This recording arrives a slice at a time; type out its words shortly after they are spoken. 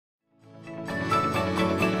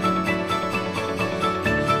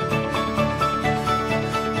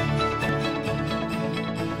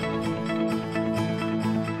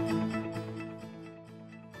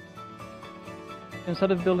Instead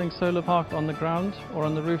of building solar park on the ground or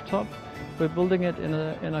on the rooftop, we're building it in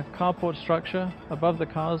a carport structure above the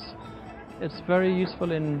cars. It's very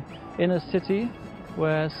useful in a city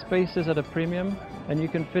where space is at a premium, and you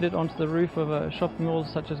can fit it onto the roof of a shopping mall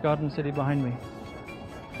such as Garden City behind me.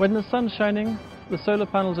 When the sun's shining, the solar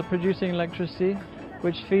panels are producing electricity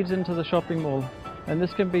which feeds into the shopping mall, and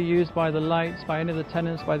this can be used by the lights, by any of the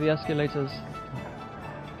tenants, by the escalators.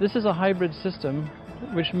 This is a hybrid system,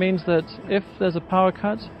 which means that if there's a power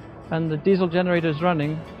cut and the diesel generator is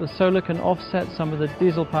running, the solar can offset some of the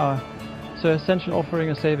diesel power, so essentially offering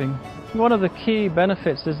a saving. One of the key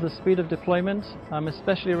benefits is the speed of deployment,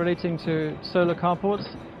 especially relating to solar carports.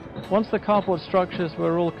 Once the carport structures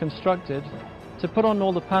were all constructed, to put on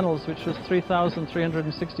all the panels, which was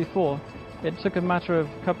 3,364, it took a matter of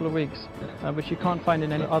a couple of weeks, which you can't find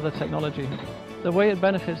in any other technology. The way it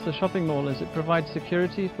benefits the shopping mall is it provides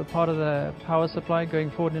security for part of the power supply going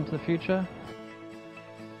forward into the future.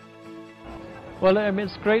 Well,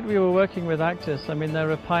 it's great we were working with Actis. They're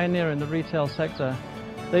a pioneer in the retail sector.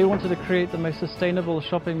 They wanted to create the most sustainable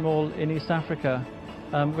shopping mall in East Africa,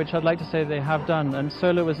 which I'd like to say they have done, and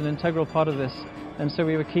solar was an integral part of this, and so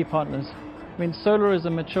we were key partners. Solar is a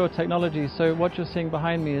mature technology, so what you're seeing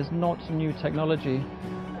behind me is not new technology.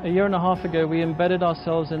 A year and a half ago, we embedded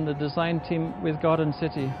ourselves in the design team with Garden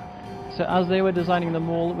City. So as they were designing the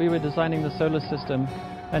mall, we were designing the solar system,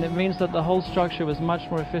 and it means that the whole structure was much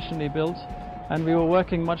more efficiently built, and we were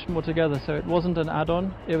working much more together, so it wasn't an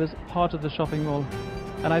add-on, it was part of the shopping mall.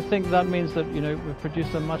 And I think that means that we've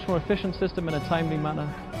produced a much more efficient system in a timely manner.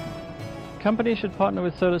 Companies should partner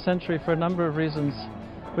with Solarcentury for a number of reasons.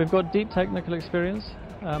 We've got deep technical experience,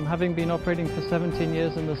 having been operating for 17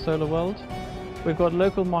 years in the solar world. We've got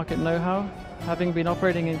local market know-how, having been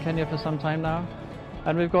operating in Kenya for some time now.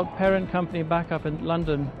 And we've got parent company backup in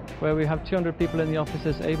London, where we have 200 people in the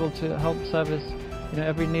offices able to help service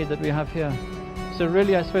every need that we have here. So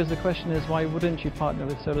really, I suppose the question is, why wouldn't you partner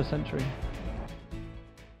with Solarcentury?